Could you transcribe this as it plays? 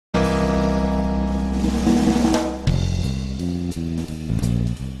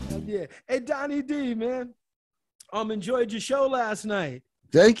Yeah. Hey, Donnie D, man. Enjoyed your show last night.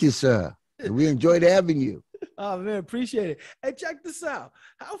 Thank you, sir. We enjoyed having you. Oh man, appreciate it. Hey, check this out.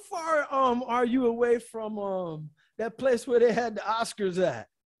 How far are you away from that place where they had the Oscars at?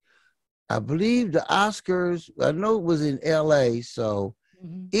 I believe the Oscars, I know it was in LA, so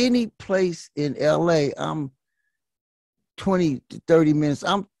any place in LA, I'm 20 to 30 minutes.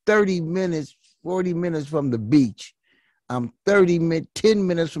 I'm 30 minutes, 40 minutes from the beach. I'm 10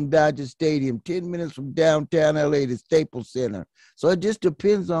 minutes from Dodger Stadium, 10 minutes from downtown LA to Staples Center. So it just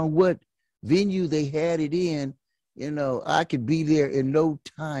depends on what venue they had it in. You know, I could be there in no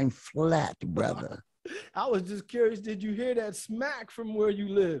time flat, brother. I was just curious, did you hear that smack from where you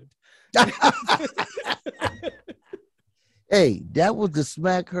lived? Hey, that was the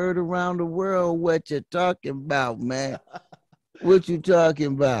smack heard around the world. What you talking about, man? What you talking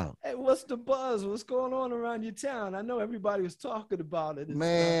about? Hey, what's the buzz? What's going on around your town? I know everybody was talking about it.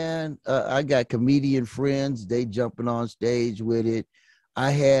 Man, I got comedian friends. They jumping on stage with it. I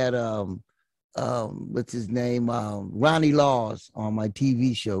had what's his name? Ronnie Laws on my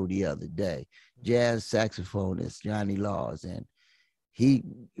TV show the other day. Jazz saxophonist Johnny Laws, and he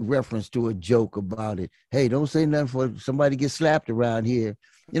referenced to a joke about it. Hey, don't say nothing for somebody get slapped around here.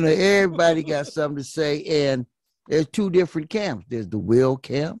 You know, everybody got something to say, and there's two different camps. There's the Will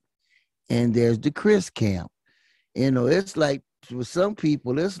camp, and there's the Chris camp. You know, it's like for some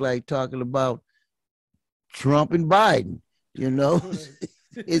people, it's like talking about Trump and Biden. You know,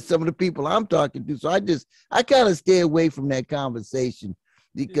 it's some of the people I'm talking to. So I kind of stay away from that conversation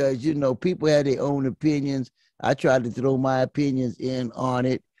because, you know, people have their own opinions. I try to throw my opinions in on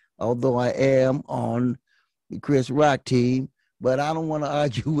it, although I am on the Chris Rock team, but I don't want to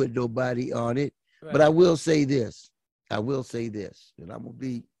argue with nobody on it. Right. But I will say this, and I'm going to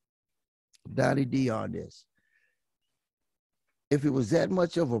be Donnie D on this. If it was that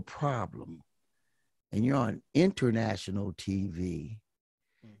much of a problem and you're on international TV,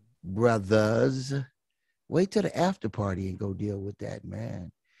 brothers, wait till the after party and go deal with that,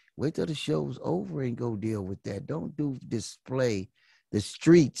 man. Wait till the show's over and go deal with that. Don't display the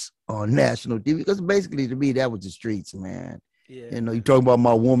streets on national TV, because basically to me, that was the streets, man. Yeah. You know, you talking about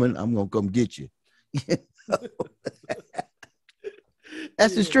my woman, I'm going to come get you.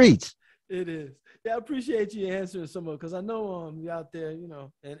 That's the streets. It is. Yeah, I appreciate you answering some of it, because I know you're out there, you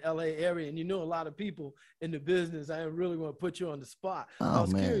know, in LA area, and you know a lot of people in the business. I didn't really want to put you on the spot. I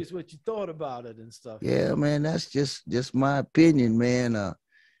was curious what you thought about it and stuff. Yeah, man, that's just my opinion, man.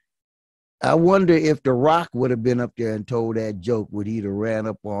 I wonder if The Rock would have been up there and told that joke, would he have ran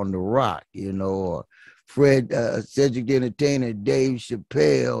up on The Rock, you know, or Fred, Cedric the Entertainer, Dave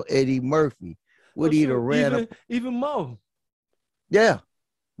Chappelle, Eddie Murphy. Would he have ran up? Even Mo. Yeah.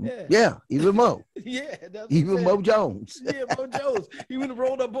 Yeah, even Mo. Yeah, even Mo Jones. Yeah, Mo Jones. He would have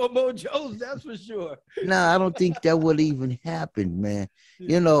rolled up on Mo Jones, that's for sure. No, I don't think that would even happen, man.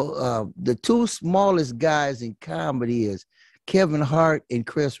 You know, the two smallest guys in comedy is Kevin Hart and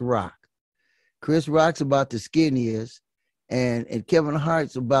Chris Rock. Chris Rock's about the skinniest, and Kevin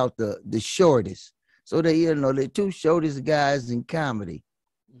Hart's about the shortest. So they, you know, the two shortest guys in comedy.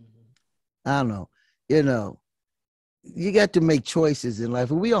 I don't know, you know. You got to make choices in life,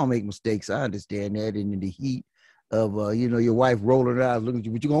 and we all make mistakes. I understand that. And in the heat of, you know, your wife rolling her eyes, looking at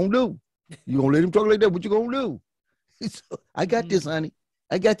you, what you gonna do? You gonna let him talk like that? What you gonna do? So, I got this, honey.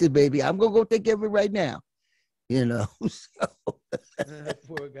 I got this, baby. I'm gonna go take care of it right now. You know. So.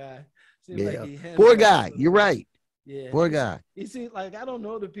 Poor guy. Yeah. Like poor guy. You're right. Yeah. Poor guy. He seems like, I don't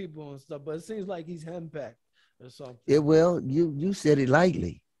know the people and stuff, but it seems like he's henpecked or something. Yeah. Well, you said it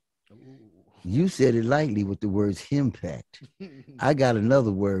lightly. Ooh. You said it lightly with the words impact. I got another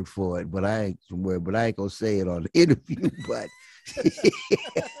word for it, but I ain't gonna say it on the interview. But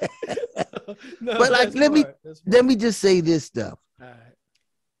no, but like let me just say this stuff. All right.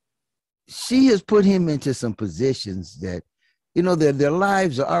 She has put him into some positions that, you know, their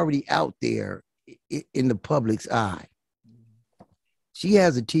lives are already out there in the public's eye. She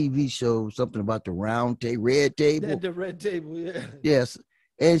has a TV show, something about the red table. The red table, yeah. Yes.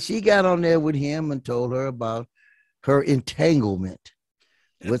 And she got on there with him and told her about her entanglement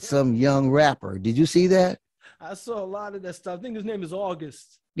with some young rapper. Did you see that? I saw a lot of that stuff. I think his name is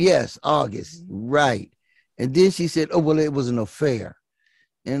August. Yes, August. Right. And then she said, oh, well, it was an affair.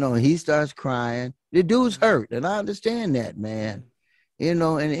 You know, he starts crying. The dude's hurt. And I understand that, man. You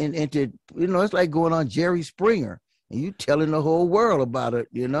know, and to, you know, it's like going on Jerry Springer and you telling the whole world about it,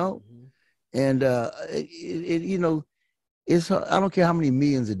 you know? And, you know, I don't care how many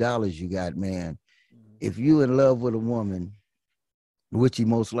millions of dollars you got, man. If you in love with a woman, which he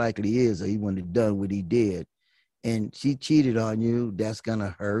most likely is, or he wouldn't have done what he did, and she cheated on you, that's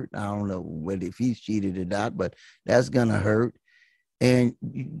gonna hurt. I don't know whether if he's cheated or not, but that's gonna hurt. And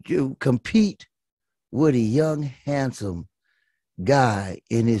you compete with a young, handsome guy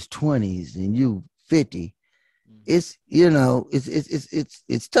in his 20s and you 50. It's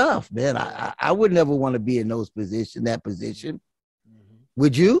it's tough, man. I would never want to be in that position.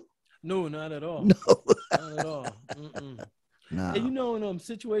 Would you? No, not at all. No, not at all. No. And you know, in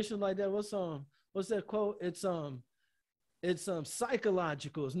situations like that, what's that quote? It's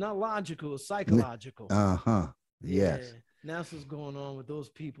psychological. It's not logical. It's psychological. Yes. Yeah. That's what's going on with those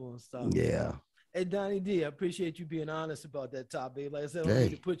people and stuff. Yeah. Hey, Donnie D, I appreciate you being honest about that topic. Like I said, I don't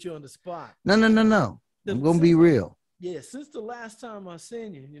need to put you on the spot. No. I'm going to be real. Yeah, since the last time I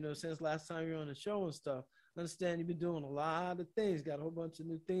seen you, since last time you're on the show and stuff, I understand you've been doing a lot of things, got a whole bunch of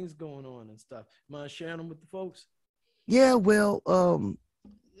new things going on and stuff. Mind sharing them with the folks? Yeah, well, a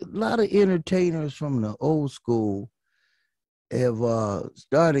lot of entertainers from the old school have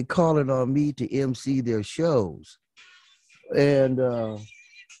started calling on me to MC their shows. And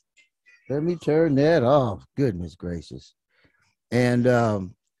let me turn that off. Goodness gracious. And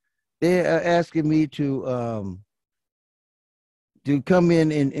they're asking me to come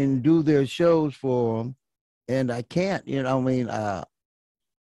in and do their shows for them. And I can't, I'm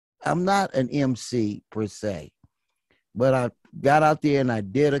not an MC per se, but I got out there and I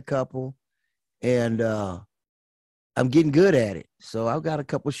did a couple, and I'm getting good at it. So I've got a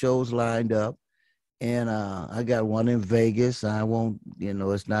couple shows lined up, and I got one in Vegas. I won't,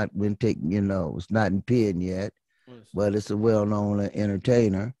 it's not been taken, it's not in Penn yet, but it's a well-known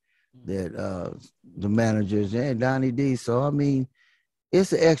entertainer that the managers and Donnie D. So, I mean,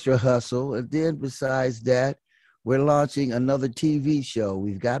 it's an extra hustle. And then besides that, we're launching another TV show.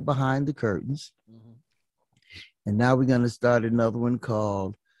 We've got Behind the Curtains. And now we're going to start another one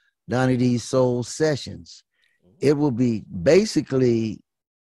called Donnie D Soul Sessions. It will be basically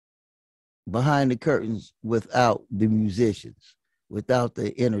behind the curtains without the musicians, without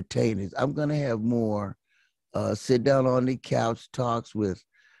the entertainers. I'm going to have more sit down on the couch talks with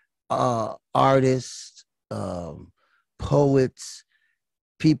artists, poets,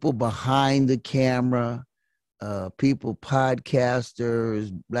 people behind the camera, people,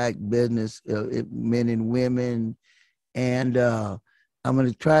 podcasters, Black business men and women. And I'm going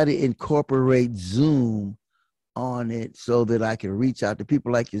to try to incorporate Zoom on it so that I can reach out to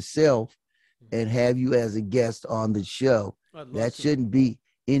people like yourself and have you as a guest on the show. That shouldn't be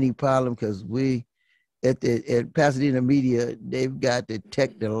any problem, because we at Pasadena Media, they've got the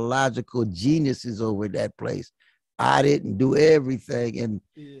technological geniuses over at that place. I didn't do everything, and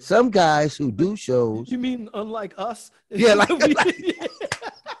some guys who do shows. You mean unlike us? Yeah, like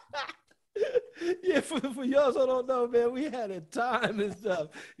yeah. For y'all who don't know, man, we had a time and stuff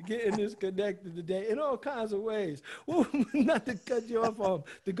getting this connected today in all kinds of ways. Well, not to cut you off,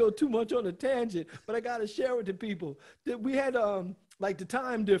 to go too much on a tangent, but I got to share with the people that we had like the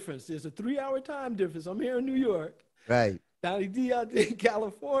time difference. There's a 3-hour time difference. I'm here in New York. Right. Donnie D out there in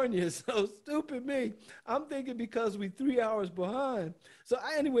California. So stupid me. I'm thinking because we 3 hours behind. So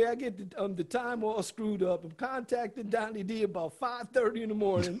anyway, I get the time all screwed up. I'm contacting Donnie D about 5:30 in the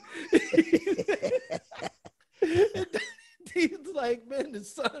morning. He's like, man, the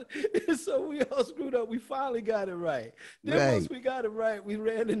sun. So we all screwed up. We finally got it right. Then once we got it right, we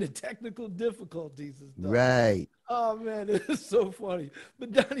ran into technical difficulties and stuff. Right. Oh, man, it's so funny.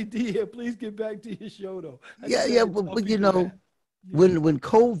 But Donnie D here, please get back to your show, though. But you know, when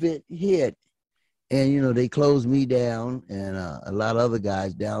COVID hit and, they closed me down and a lot of other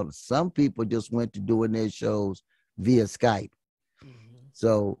guys down, some people just went to doing their shows via Skype.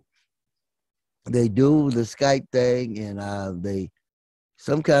 So they do the Skype thing, and they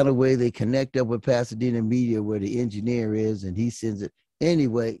some kind of way they connect up with Pasadena Media where the engineer is, and he sends it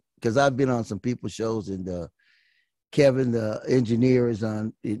anyway. Because I've been on some people's shows, and Kevin, the engineer, is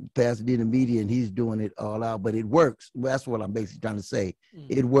on Pasadena Media, and he's doing it all out. But it works. That's what I'm basically trying to say.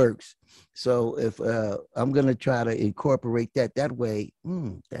 It works. So if I'm gonna try to incorporate that way,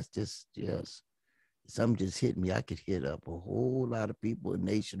 that's just something just hit me. I could hit up a whole lot of people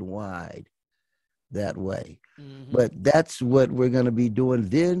nationwide that way. But that's what we're going to be doing.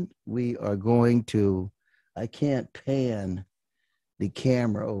 Then we are going to, I can't pan the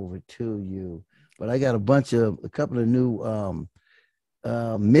camera over to you, but I got a couple of new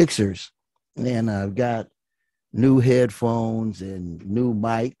mixers, and I've got new headphones and new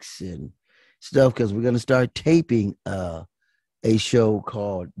mics and stuff, because we're going to start taping a show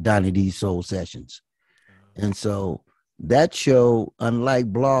called Donnie D Soul Sessions. And so that show, unlike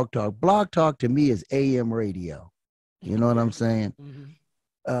Blog Talk to me is AM radio. You know what I'm saying?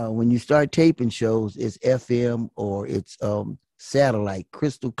 when you start taping shows, it's FM or it's satellite,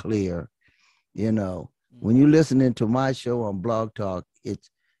 crystal clear. You know, when you're listening to my show on Blog Talk,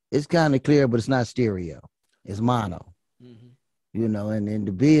 it's kind of clear, but it's not stereo. It's mono. Mm-hmm. You know, and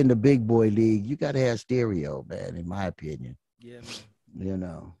to be in the big boy league, you got to have stereo, man, in my opinion. Yeah, man. You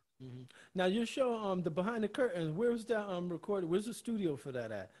know. Mm-hmm. Now your show, the Behind the Curtains, where's that recorded? Where's the studio for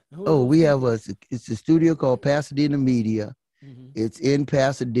that at? We have it's a studio called Pasadena Media. Mm-hmm. It's in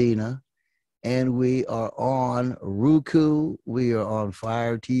Pasadena, and we are on Roku. We are on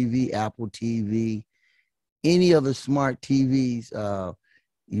Fire TV, Apple TV, any other smart TVs.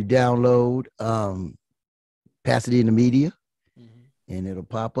 You download Pasadena Media, and it'll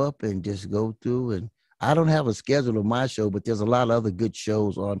pop up and just go through. And I don't have a schedule of my show, but there's a lot of other good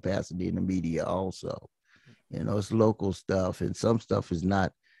shows on Pasadena Media also. You know, it's local stuff, and some stuff is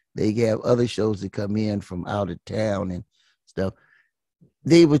not. They have other shows that come in from out of town and stuff.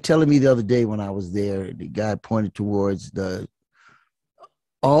 They were telling me the other day when I was there, the guy pointed towards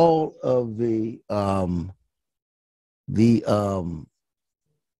all of the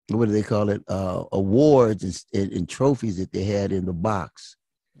what do they call it? Awards and trophies that they had in the box.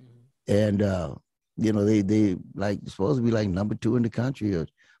 And you know, they like supposed to be like number 2 in the country of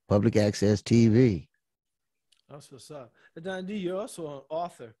public access TV. That's what's up. Donny D, you're also an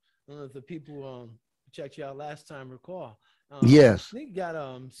author. I don't know if the people checked you out last time recall. Yes. I think you got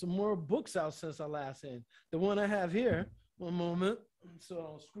some more books out since I last in. The one I have here, one moment. So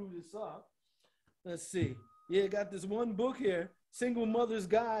I'll screw this up. Let's see. Yeah, got this one book here, Single Mother's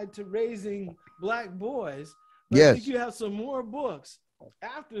Guide to Raising Black Boys. But yes. I think you have some more books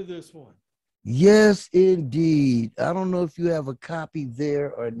after this one. Yes, indeed. I don't know if you have a copy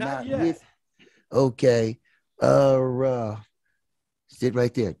there or not yet. With. Okay. Sit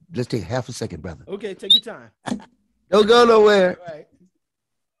right there. Just take half a second, brother. Okay, take your time. Don't go nowhere. All right.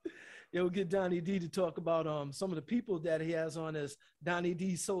 Yeah, we'll get Donny D to talk about some of the people that he has on his Donny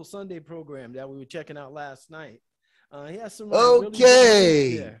D Soul Sunday program that we were checking out last night. He has some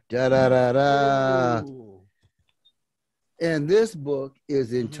okay. Really da da da da. And this book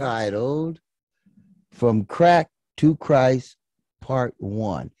is entitled From Crack to Christ, Part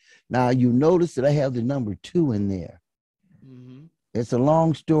 1. Now you notice that I have the number 2 in there. Mm-hmm. It's a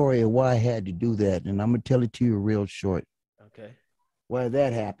long story of why I had to do that, and I'm gonna tell it to you real short. Okay. Why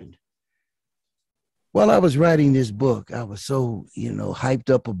that happened. While I was writing this book, I was so, hyped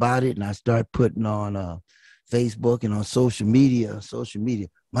up about it, and I started putting on Facebook and on social media,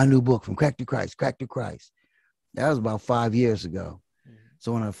 my new book, From Crack to Christ, Crack to Christ. That was about 5 years ago. Mm-hmm.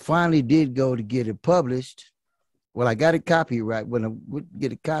 So when I finally did go to get it published, well, I got it copyrighted. When I would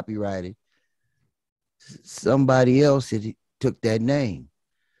get it copyrighted, somebody else had took that name.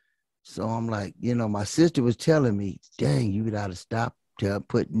 So I'm like, my sister was telling me, dang, you got to stop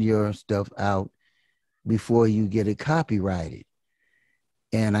putting your stuff out before you get it copyrighted.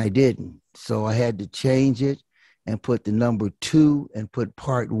 And I didn't. So I had to change it and put the number 2 and put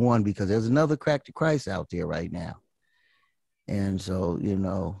Part 1 because there's another Crack to Christ out there right now. And so,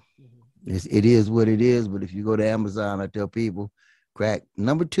 it is what it is. But if you go to Amazon, I tell people, Crack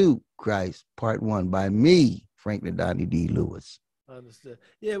number 2, Christ, Part 1 by me, Franklin Donny D Lewis. Understood.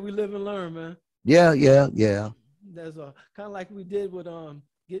 Yeah, we live and learn, man. Yeah. That's kind of like we did with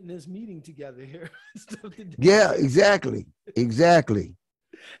getting this meeting together here. Yeah, exactly.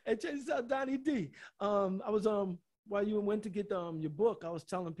 And check this out, Donny D. I was while you went to get your book, I was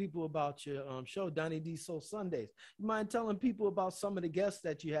telling people about your show, Donny D Soul Sundays. You mind telling people about some of the guests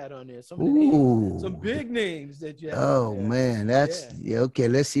that you had on there? Some big names that you had. Oh man, that's okay.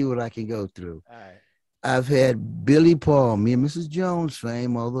 Let's see what I can go through. All right. I've had Billy Paul, me and Mrs. Jones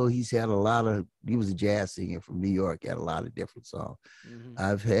fame, although he was a jazz singer from New York, had a lot of different songs. Mm-hmm.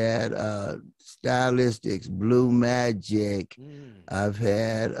 I've had Stylistics, Blue Magic. I've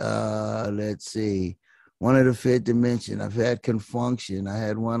had, one of the Fifth Dimension. I've had Confunction. I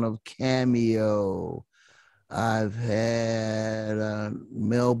had one of Cameo. I've had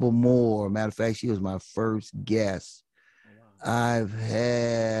Melba Moore. Matter of fact, she was my first guest. I've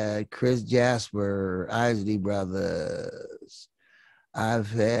had Chris Jasper, Isley Brothers. I've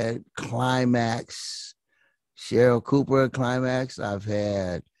had Climax, Cheryl Cooper at Climax. I've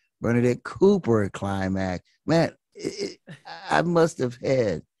had Bernadette Cooper at Climax. Man, I've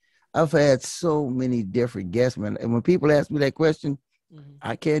had so many different guests, man. And when people ask me that question,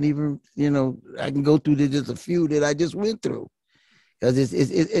 I can't even, I can go through just a few that I just went through. Because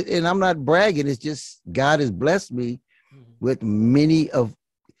it's and I'm not bragging. It's just God has blessed me with many of,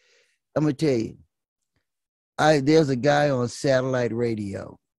 I'm going to tell you, there's a guy on satellite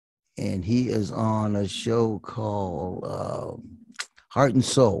radio, and he is on a show called Heart and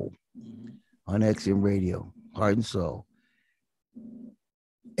Soul on XM Radio, Heart and Soul.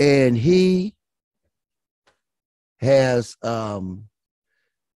 And he has a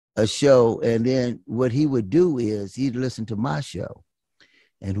show, and then what he would do is he'd listen to my show,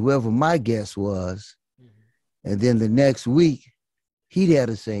 and whoever my guest was, and then the next week, he'd have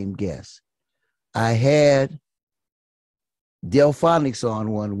the same guest. I had Delphonics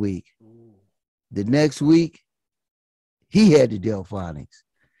on one week. The next week, he had the Delphonics.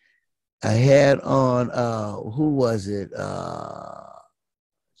 I had on, who was it?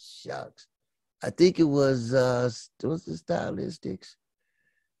 Shucks. I think it was the Stylistics.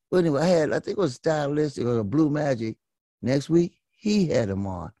 Well, anyway, I think it was Stylistic or Blue Magic. Next week, he had them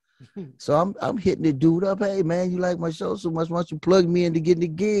on. So I'm hitting the dude up. Hey, man, you like my show so much. Why don't you plug me into getting the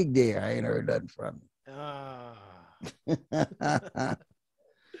gig there? I ain't heard nothing from him.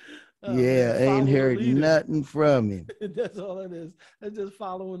 Yeah, I ain't heard nothing from him. That's all it is. That's just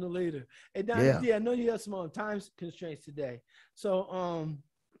following the leader. Hey, Donnie D, I know you have some time constraints today. So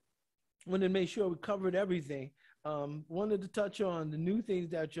wanted to make sure we covered everything. Wanted to touch on the new things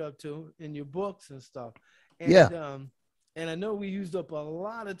that you're up to in your books and stuff. And, and I know we used up a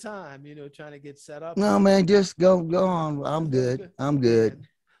lot of time, trying to get set up. No, man, just go on. I'm good. I'm good.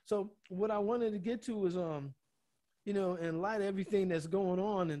 So what I wanted to get to was, in light of everything that's going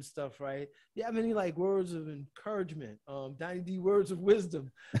on and stuff, right? Do you have any words of encouragement, Donnie D, words of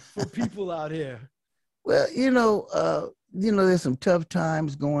wisdom for people out here? Well, there's some tough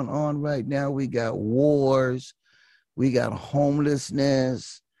times going on right now. We got wars, we got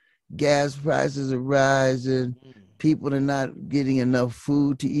homelessness, gas prices are rising, people are not getting enough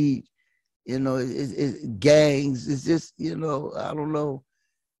food to eat. It's gangs. It's just, I don't know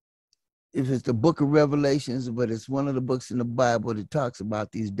if it's the book of Revelations, but it's one of the books in the Bible that talks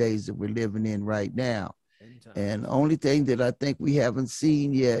about these days that we're living in right now. And the only thing that I think we haven't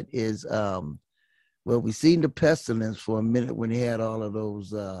seen yet is, we've seen the pestilence for a minute when they had all of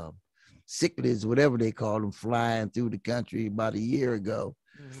those cichlids, whatever they call them, flying through the country about a year ago.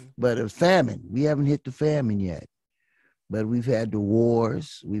 But a famine, we haven't hit the famine yet. But we've had the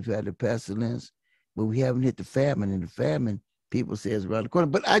wars, we've had the pestilence, but we haven't hit the famine. And the famine, people say, is around the corner.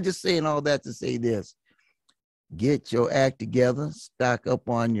 But I just saying all that to say this: get your act together, stock up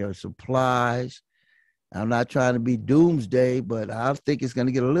on your supplies. I'm not trying to be doomsday, but I think it's going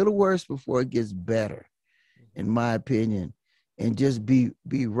to get a little worse before it gets better, in my opinion. And just be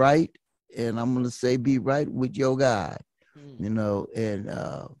right. And I'm going to say be right with your God,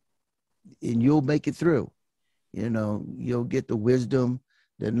 and you'll make it through. You'll get the wisdom,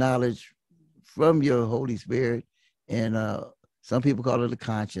 the knowledge from your Holy Spirit. And some people call it a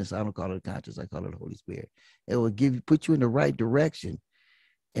conscience. I don't call it a conscience. I call it the Holy Spirit. It will put you in the right direction.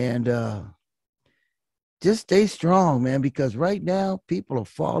 And just stay strong, man, because right now people are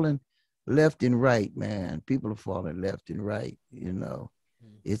falling left and right, man. People are falling left and right.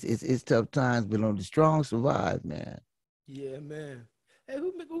 It's tough times, but the strong survive, man. Yeah, man. Hey,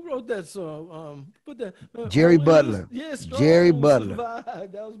 who wrote that song? Jerry Butler. Jerry Butler.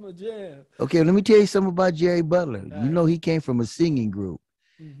 Survive. That was my jam. Okay, let me tell you something about Jerry Butler. He came from a singing group.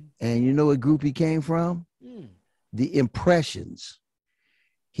 And you know what group he came from? The Impressions.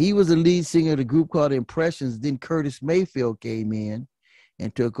 He was the lead singer of the group called Impressions. Then Curtis Mayfield came in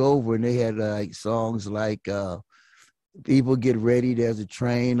and took over, and they had songs like People Get Ready, There's a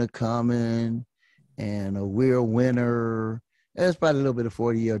Train A-Coming, and We're a Winner. That's probably a little bit of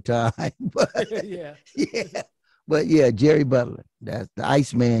 40-year time. But yeah. But yeah, Jerry Butler. That's the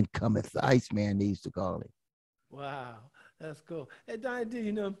Iceman cometh. The Iceman, they used to call it. Wow, that's cool. Hey, Donnie D,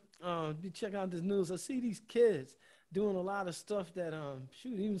 you check out this news. I see these kids doing a lot of stuff that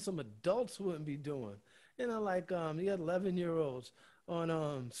even some adults wouldn't be doing. You got 11-year-olds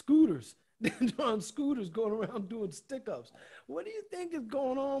on scooters. On scooters going around doing stick-ups. What do you think is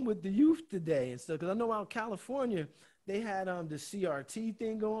going on with the youth today and stuff? Because I know out in California, they had the CRT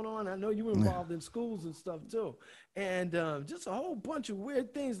thing going on. I know you were involved in schools and stuff too. And just a whole bunch of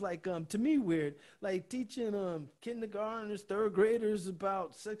weird things, to me weird, like teaching kindergartners, third graders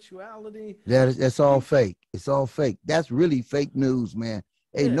about sexuality. That's all fake. It's all fake. That's really fake news, man.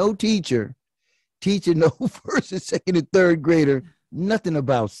 Hey, no teacher teaching no first and second and third grader nothing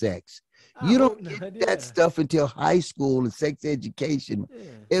about sex. You don't get that stuff until high school and sex education.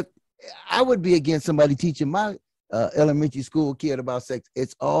 If I would be against somebody teaching my elementary school kid about sex,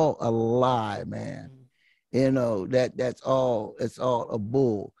 it's all a lie, man. It's all a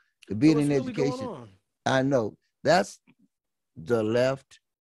bull. To be in education, I know that's the left,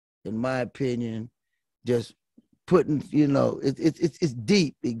 in my opinion, just putting, it's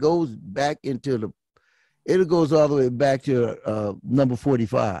deep. It goes back into It goes all the way back to number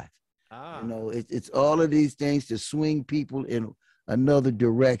 45. Ah. You know, it's all of these things to swing people in another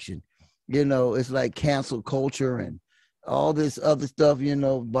direction. You know, it's like cancel culture and all this other stuff, you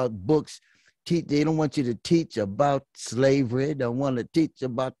know, about books. They don't want you to teach about slavery. They don't want to teach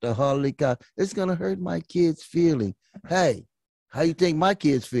about the Holocaust. It's going to hurt my kids' feeling. Hey, how you think my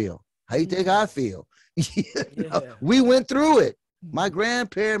kids feel? How you think I feel? You know, we went through it. My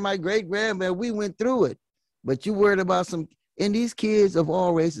grandparent, my great-grandparent, we went through it. But you worried about some, and these kids of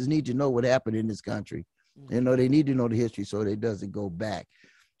all races need to know what happened in this country. You know, they need to know the history so it doesn't go back.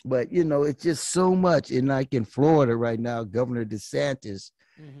 But, you know, it's just so much. And like in Florida right now, Governor DeSantis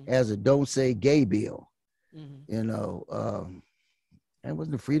has a don't say gay bill. You know, that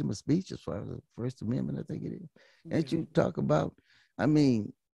wasn't the freedom of speech as far as the First Amendment, I think it is. And you talk about, I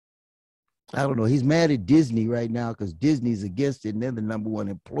mean, I don't know. He's mad at Disney right now because Disney's against it, and they're the #1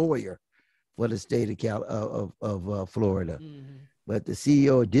 employer for the state of Florida. But the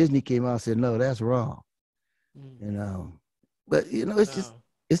CEO of Disney came out and said, no, that's wrong. You know, but, you know, it's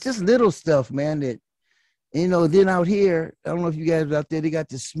just little stuff, man, that, you know, then out here, I don't know if you guys are out there, they got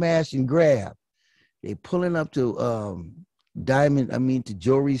to smash and grab. They pulling up to to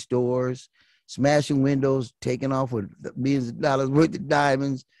jewelry stores, smashing windows, taking off with millions of dollars worth of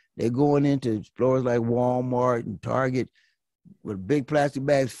diamonds. They're going into stores like Walmart and Target with big plastic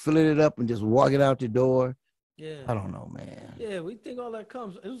bags, filling it up and just walking out the door. Yeah. I don't know, man. Yeah, we think all that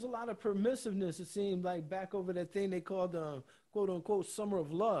comes. It was a lot of permissiveness, it seemed like, back over that thing they called quote unquote summer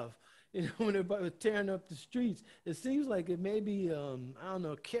of love. You know, when everybody was tearing up the streets, it seems like it may be, I don't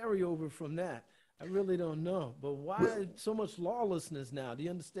know, carryover from that. I really don't know. But why so much lawlessness now? Do you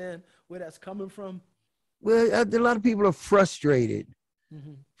understand where that's coming from? Well, a lot of people are frustrated,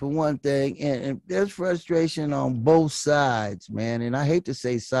 for one thing, and there's frustration on both sides, man. And I hate to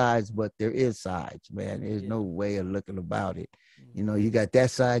say sides, but there is sides, man. There's no way of looking about it. You know, you got that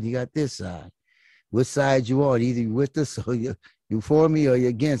side, you got this side. Which side you on? Either you with us or you for me or you're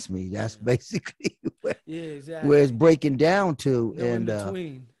against me. That's basically where it's breaking down to. No in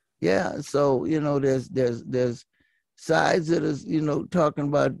between. Yeah, so, you know, there's sides that is, you know, talking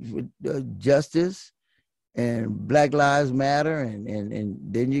about justice and Black Lives Matter, and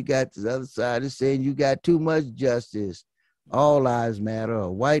then you got the other side is saying you got too much justice, all lives matter,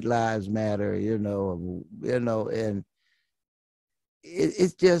 or white lives matter, you know, and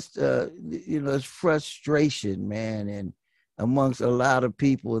it's just you know, it's frustration, man, and amongst a lot of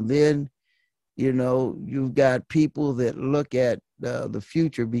people. And then, you know, you've got people that look at the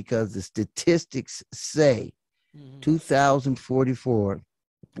future because the statistics say 2044,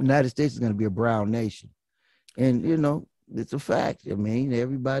 the United States is going to be a brown nation. And, you know, it's a fact. I mean,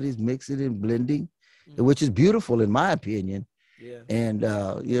 everybody's mixing and blending, which is beautiful in my opinion. Yeah. And,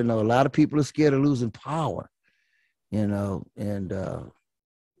 you know, a lot of people are scared of losing power, you know, and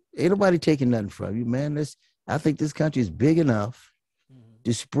ain't nobody taking nothing from you, man. I think this country is big enough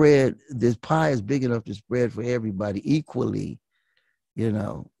to spread. This pie is big enough to spread for everybody equally, you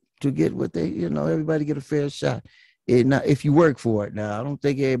know, to get what they, you know, everybody get a fair shot. Now, if you work for it. Now, I don't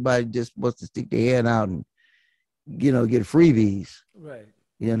think everybody just wants to stick their hand out and, you know, get freebies. Right.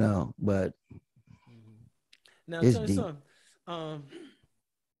 You know, but now tell me something.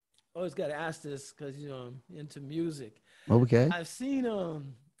 Always got to ask this because, you know, I'm into music. Okay. I've seen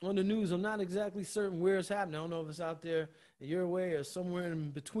on the news, I'm not exactly certain where it's happening. I don't know if it's out there your way or somewhere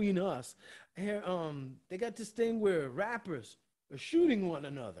in between us. Here, they got this thing where rappers are shooting one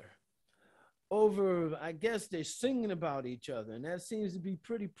another over, I guess they're singing about each other, and that seems to be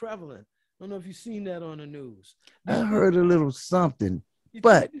pretty prevalent. I don't know if you've seen that on the news. I heard a little something,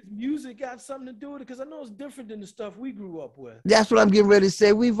 but this music got something to do with it, because I know it's different than the stuff we grew up with. That's what I'm getting ready to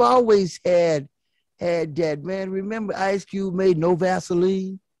say. We've always had that, man. Remember Ice Cube made No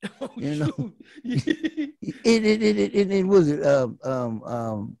Vaseline? Oh, you know, it was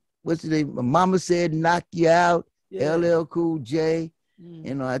what's the name? Mama Said Knock You Out. Yeah. LL Cool J.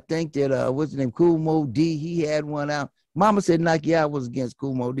 You know, I think that what's the name? Kool Moe D. He had one out. Mama Said Knock You Out was against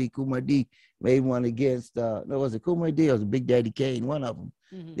Kool Moe D. Kool Moe D made one against was it Kool Moe D or was it Big Daddy Kane? One of them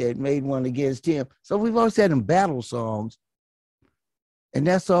that made one against him. So we've always had them battle songs, and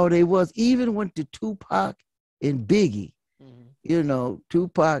that's all they was. Even went to Tupac and Biggie. You know,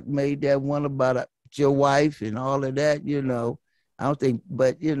 Tupac made that one about your wife and all of that, you know. I don't think,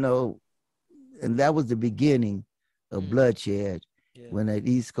 but, you know, and that was the beginning of bloodshed when that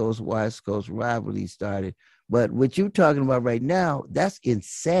East Coast, West Coast rivalry started. But what you're talking about right now, that's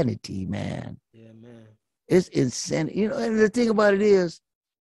insanity, man. Yeah, man. It's insanity. You know, and the thing about it is,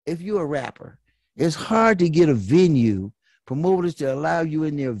 if you're a rapper, it's hard to get a venue, promoters to allow you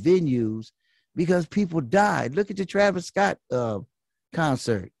in their venues because people died. Look at the Travis Scott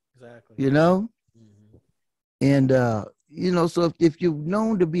concert. Exactly. You know? Mm-hmm. And, you know, so if you're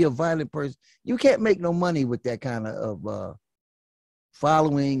known to be a violent person, you can't make no money with that kind of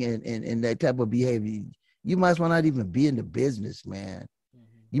following and that type of behavior. You might as well not even be in the business, man.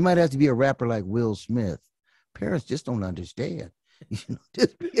 Mm-hmm. You might have to be a rapper like Will Smith. Parents just don't understand. You know,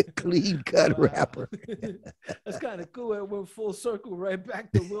 just be a clean cut rapper. That's kind of cool. It went full circle right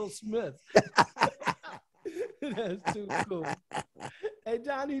back to Will Smith. That's too cool. Hey,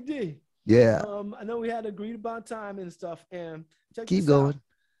 Donny D. Yeah. I know we had agreed about time and stuff. And keep going.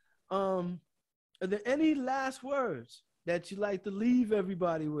 Are there any last words that you'd like to leave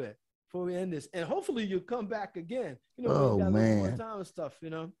everybody with before we end this? And hopefully you'll come back again. You know, we got a little more time and stuff, you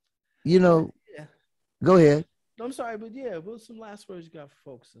know. You know, yeah. Go ahead. I'm sorry, but yeah, what's some last words you got for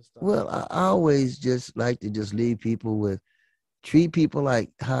folks and stuff? Well, I always just like to just leave people with, treat people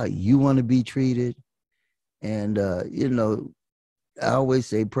like how you want to be treated. And, you know, I always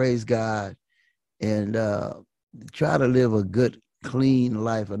say, praise God, and try to live a good, clean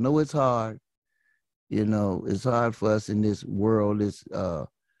life. I know it's hard. You know, it's hard for us in this world. It's, you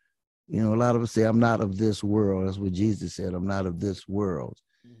know, a lot of us say, I'm not of this world. That's what Jesus said. I'm not of this world.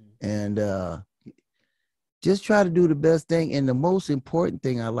 Mm-hmm. And just try to do the best thing. And the most important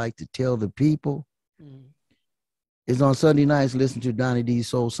thing I like to tell the people is on Sunday nights, listen to Donny D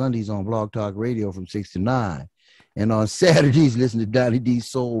Soul Sundays on Blog Talk Radio from 6 to 9. And on Saturdays, listen to Donny D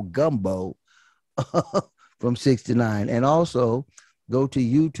Soul Gumbo from 6 to 9. And also go to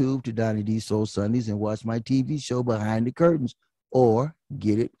YouTube to Donny D Soul Sundays and watch my TV show Behind the Curtains, or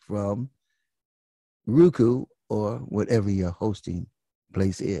get it from Roku or whatever your hosting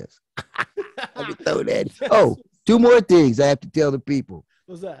place is. Let me throw that. Oh, 2 more things I have to tell the people.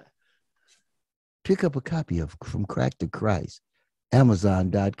 What's that? Pick up a copy of From Crack to Christ,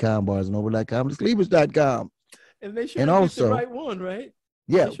 Amazon.com, BarnesandNoble.com, TheSleepers.com. And make sure you get the right one, right?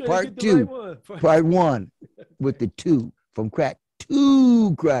 Yeah, sure part 2. Right part 1 with the 2, From Crack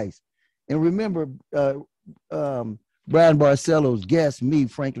to Christ. And remember, Bryan Barcelo's guest, me,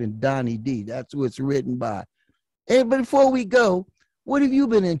 Franklin Donny D. That's who it's written by. And before we go, what have you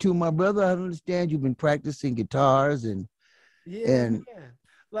been into, my brother? I understand you've been practicing guitars and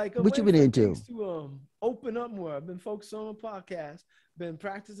like what you been into? To open up more. I've been focused on a podcast, been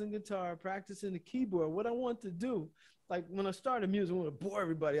practicing guitar, practicing the keyboard. What I want to do, like when I started music, I want to bore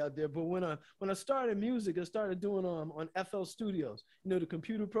everybody out there, but when I started music, I started doing on FL Studios, you know, the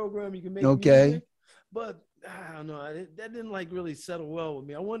computer program you can make music. But I don't know, that didn't like really settle well with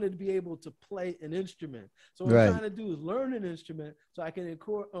me. I wanted to be able to play an instrument. So what I'm trying to do is learn an instrument so I can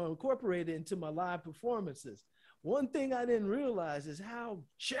incorporate it into my live performances. One thing I didn't realize is how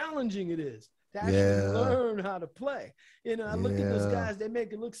challenging it is to actually learn how to play. You know, I look at those guys, they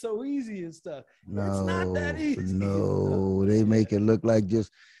make it look so easy and stuff. No, it's not that easy. No, they make it look like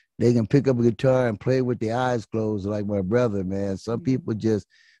just they can pick up a guitar and play with their eyes closed like my brother, man. Some people just,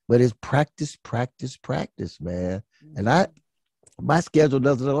 but it's practice, man. And my schedule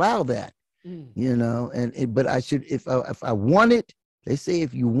doesn't allow that, you know, but I should, if I want it, they say,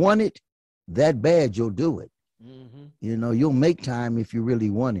 if you want it that bad, you'll do it. Mm-hmm. You know, you'll make time if you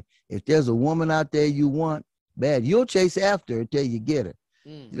really want it. If there's a woman out there you want bad, you'll chase after her until you get her.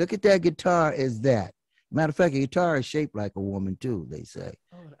 Look at that guitar as that. Matter of fact, a guitar is shaped like a woman too, they say.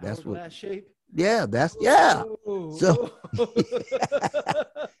 Oh, that's what that shape. Yeah, So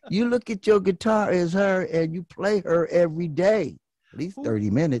you look at your guitar as her and you play her every day, at least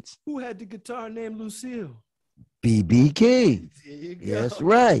 30 minutes. Who had the guitar named Lucille? B.B. King. That's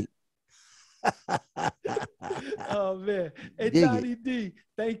right. Oh man. Hey, Donny D,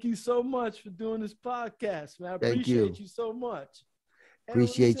 thank you so much for doing this podcast, man. I appreciate you so much.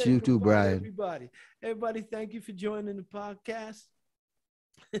 Appreciate you too, Bryan. Everybody, thank you for joining the podcast.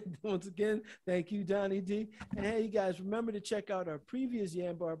 Once again, thank you, Donny D. And hey, you guys, remember to check out our previous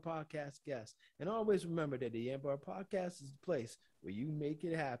YanBar Podcast guests. And always remember that the YanBar Podcast is the place where you make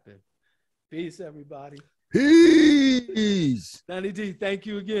it happen. Peace, everybody. Peace. Donny D, thank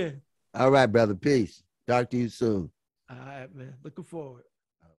you again. All right, brother. Peace. Talk to you soon. All right, man. Looking forward.